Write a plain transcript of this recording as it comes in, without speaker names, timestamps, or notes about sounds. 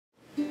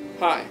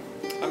Hi,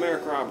 I'm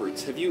Eric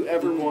Roberts. Have you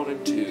ever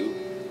wanted to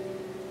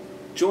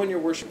join your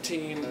worship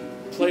team,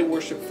 play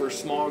worship for a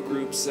small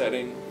group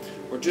setting,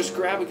 or just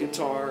grab a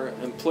guitar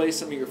and play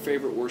some of your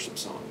favorite worship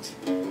songs?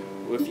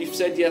 Well, if you've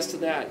said yes to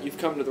that, you've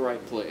come to the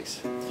right place.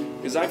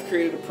 Because I've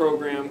created a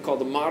program called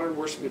the Modern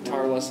Worship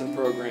Guitar Lesson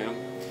Program,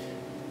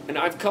 and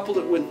I've coupled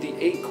it with the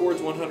 8 Chords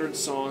 100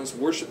 Songs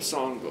Worship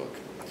Songbook.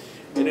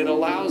 And it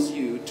allows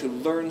you to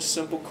learn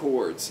simple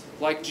chords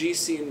like G,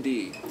 C, and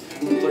D,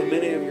 and play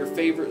many of your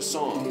favorite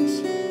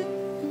songs.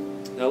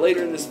 Now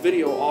later in this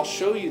video I'll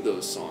show you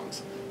those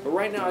songs, but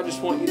right now I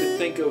just want you to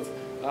think of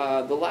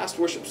the last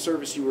worship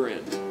service you were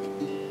in,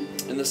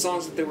 and the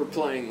songs that they were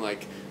playing,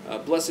 like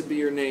Blessed Be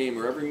Your Name,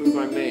 or Every Move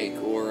I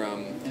Make, or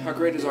How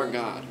Great Is Our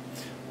God.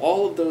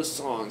 All of those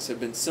songs have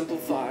been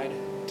simplified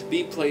to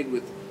be played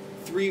with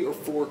 3 or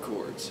 4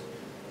 chords.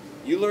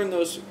 You learn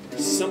those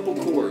simple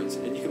chords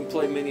and you can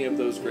play many of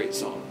those great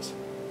songs.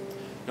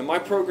 Now my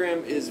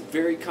program is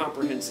very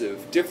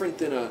comprehensive, different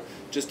than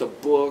just a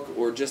book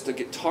or just a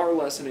guitar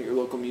lesson at your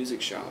local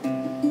music shop.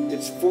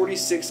 It's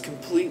 46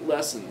 complete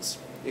lessons.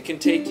 It can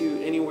take you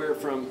anywhere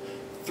from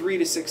 3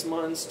 to 6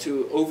 months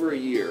to over a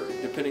year,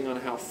 depending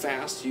on how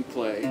fast you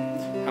play,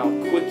 how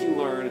quick you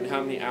learn, and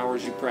how many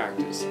hours you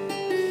practice.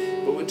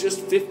 But with just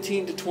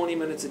 15 to 20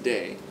 minutes a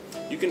day,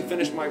 you can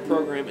finish my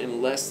program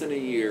in less than a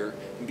year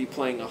and be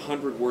playing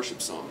 100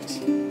 worship songs.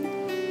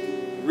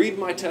 Read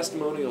my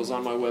testimonials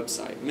on my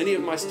website. Many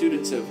of my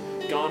students have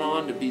gone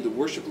on to be the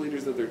worship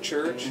leaders of their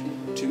church,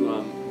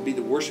 to be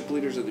the worship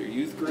leaders of their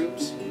youth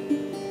groups,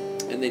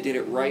 and they did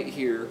it right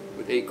here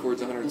with 8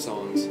 Chords 100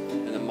 Songs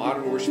and the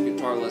Modern Worship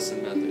Guitar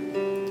Lesson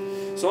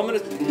Method. So I'm going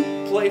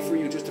to play for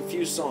you just a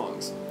few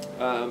songs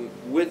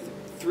with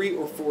 3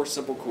 or 4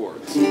 simple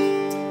chords.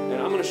 And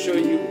I'm going to show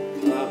you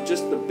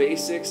just the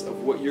basics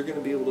of what you're going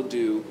to be able to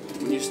do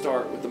when you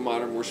start with the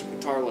Modern Worship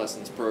Guitar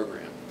Lessons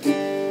program.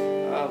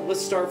 Let's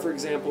start, for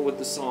example, with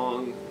the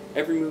song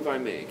Every Move I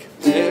Make.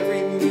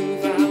 Every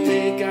move I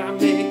make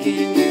in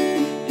you.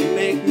 You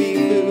make me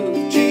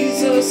move,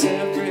 Jesus.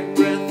 Every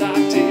breath I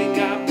take,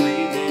 I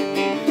breathe in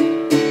you.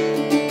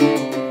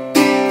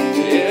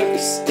 Every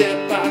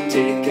step I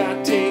take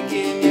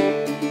in you.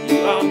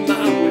 You are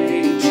my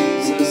way,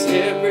 Jesus.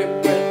 Every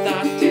breath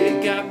I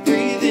take, I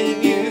breathe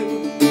in you.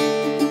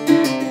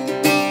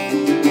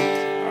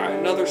 Alright,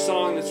 another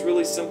song that's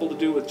really simple to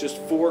do with just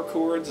 4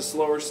 chords, a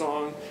slower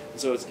song,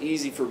 so it's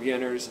easy for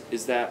beginners,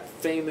 is that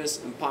famous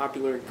and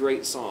popular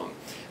great song,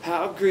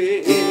 How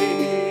Great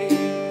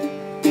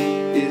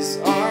Is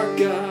Our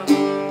God.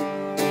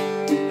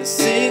 And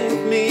sing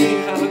with me,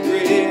 how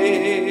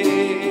great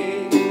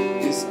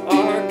is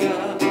our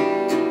God.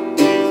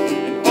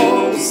 And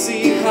all will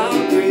see how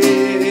great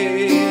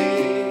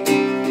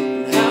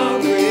and how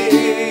great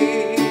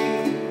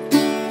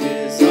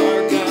is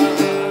our God.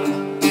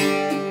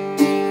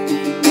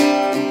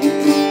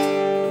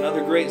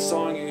 Another great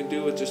song you can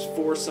do with just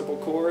 4 simple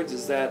chords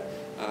is that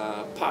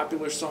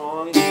popular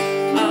song,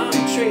 I'm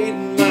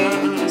trading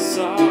my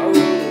sorrows,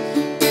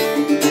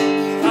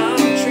 I'm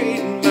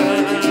trading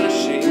my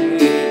shame.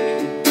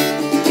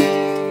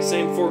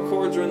 Same 4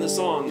 chords are in the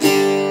song.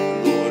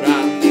 Lord,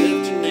 I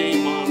lift your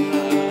name on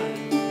high.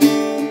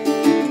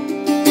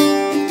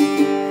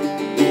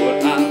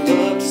 Lord, I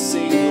love to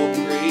sing your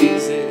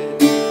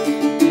praises.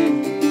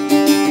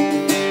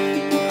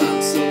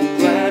 I'm so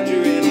glad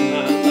you're in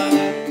my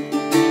life.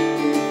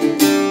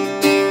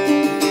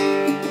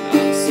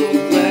 I'm so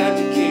glad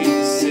you came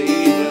to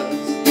save us.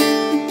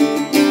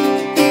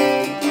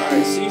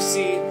 Alright, so you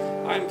see,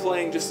 I'm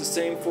playing just the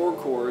same 4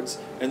 chords,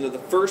 and they're the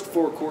first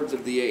 4 chords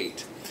of the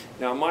 8.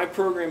 Now my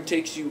program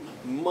takes you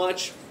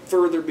much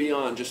further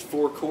beyond just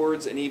 4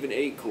 chords and even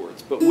 8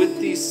 chords, but with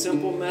these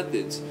simple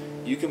methods,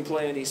 you can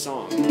play any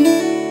song.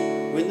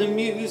 When the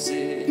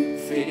music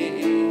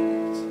fades,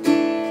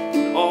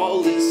 and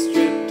all is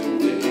stripped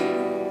away,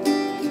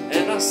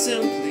 and I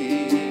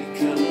simply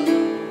come,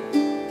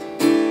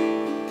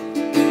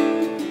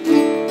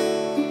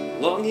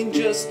 longing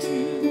just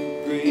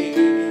to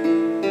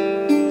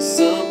bring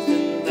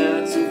something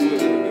that's a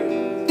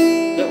word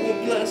that will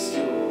bless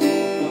your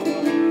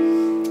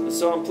heart.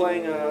 So I'm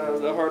playing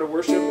the Heart of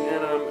Worship,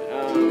 and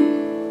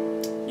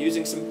I'm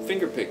using some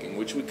finger picking,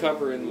 which we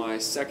cover in my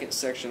second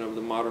section of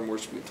the Modern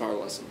Worship Guitar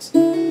Lessons.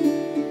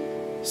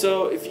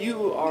 So if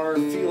you are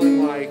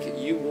feeling like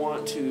you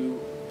want to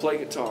play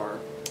guitar,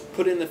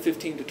 put in the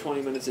 15 to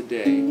 20 minutes a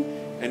day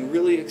and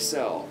really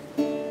excel,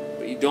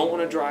 but you don't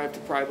want to drive to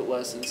private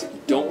lessons, you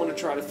don't want to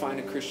try to find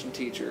a Christian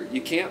teacher, you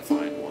can't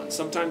find one.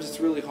 Sometimes it's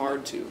really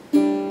hard to.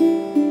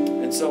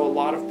 And so a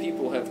lot of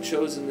people have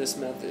chosen this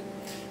method.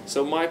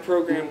 So my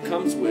program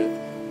comes with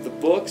the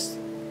books,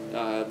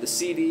 the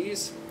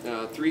CDs,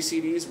 3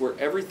 CDs where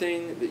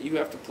everything that you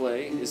have to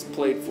play is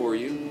played for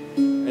you,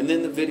 and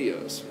then the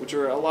videos, which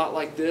are a lot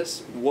like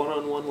this,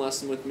 one-on-one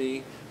lesson with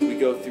me. We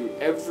go through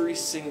every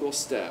single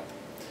step,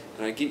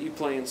 and I get you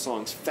playing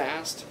songs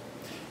fast.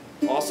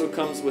 Also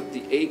comes with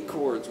the 8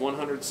 Chords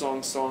 100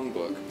 Song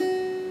Songbook.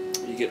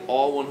 You get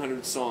all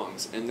 100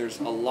 songs, and there's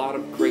a lot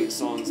of great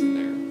songs in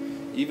there.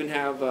 You even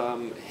have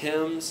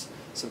hymns,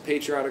 some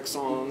patriotic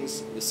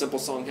songs, the simple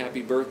song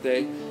Happy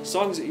Birthday,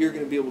 songs that you're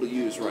going to be able to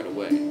use right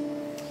away.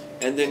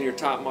 And then your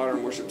top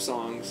modern worship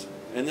songs,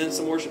 and then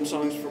some worship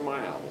songs from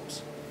my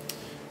albums.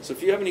 So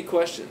if you have any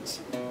questions,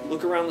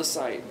 look around the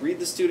site, read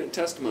the student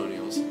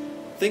testimonials,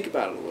 think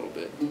about it a little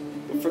bit.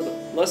 But for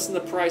less than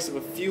the price of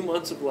a few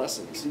months of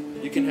lessons,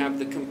 you can have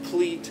the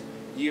complete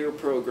year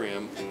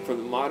program for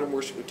the modern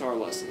worship guitar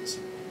lessons.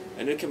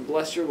 And it can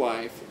bless your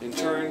life. In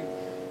turn,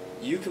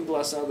 you can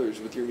bless others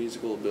with your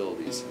musical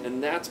abilities.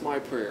 And that's my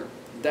prayer.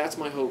 That's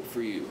my hope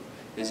for you,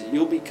 is that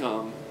you'll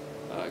become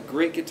a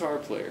great guitar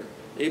player,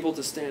 able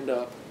to stand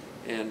up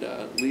and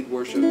lead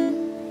worship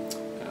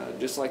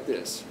just like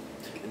this.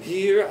 And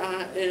here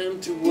I am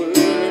to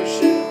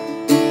worship.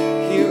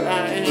 Here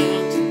I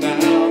am to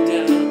bow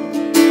down.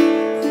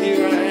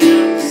 Here I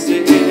am to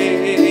say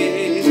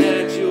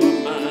that you're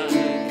my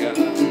God.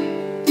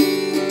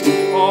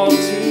 All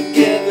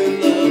together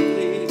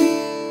lovely,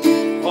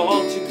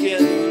 all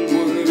together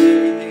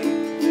worthy,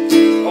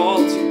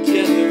 all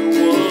together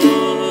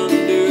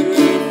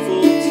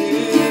wonderful to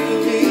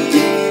me.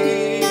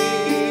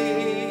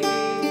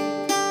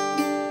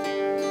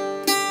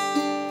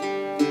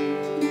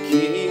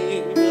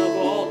 King of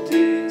all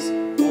days,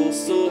 oh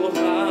so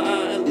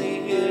highly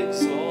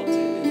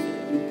exalted,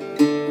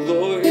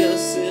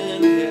 glorious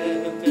in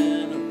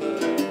heaven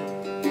above.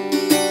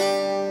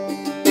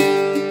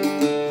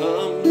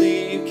 Humbly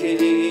you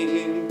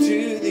came to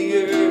the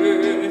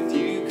earth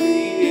you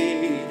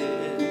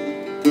created,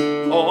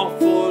 all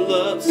for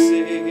love's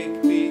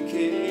sake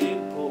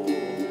became poor.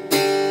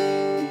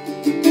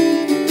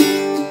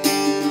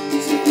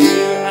 So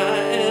here I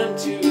am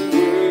to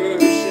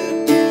worship,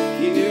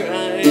 here I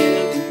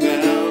am to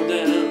bow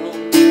down,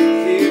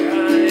 here I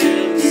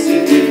am to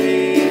say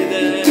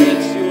that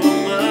you're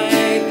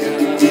my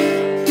God.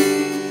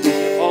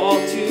 All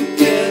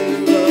together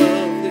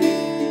lovely,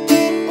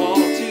 all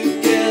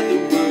together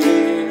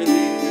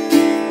worthy,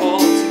 all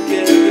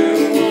together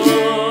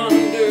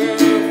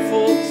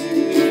wonderful to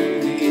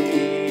me.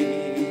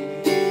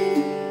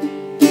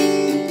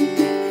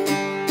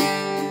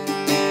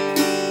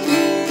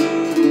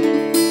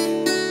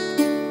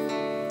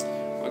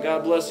 Well,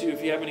 God bless you.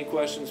 If you have any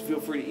questions, feel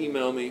free to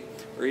email me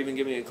or even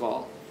give me a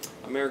call.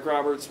 I'm Eric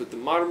Roberts with the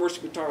Modern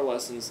Worship Guitar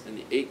Lessons and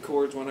the 8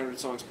 Chords 100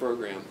 Songs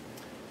program.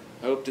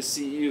 I hope to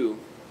see you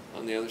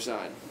on the other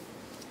side.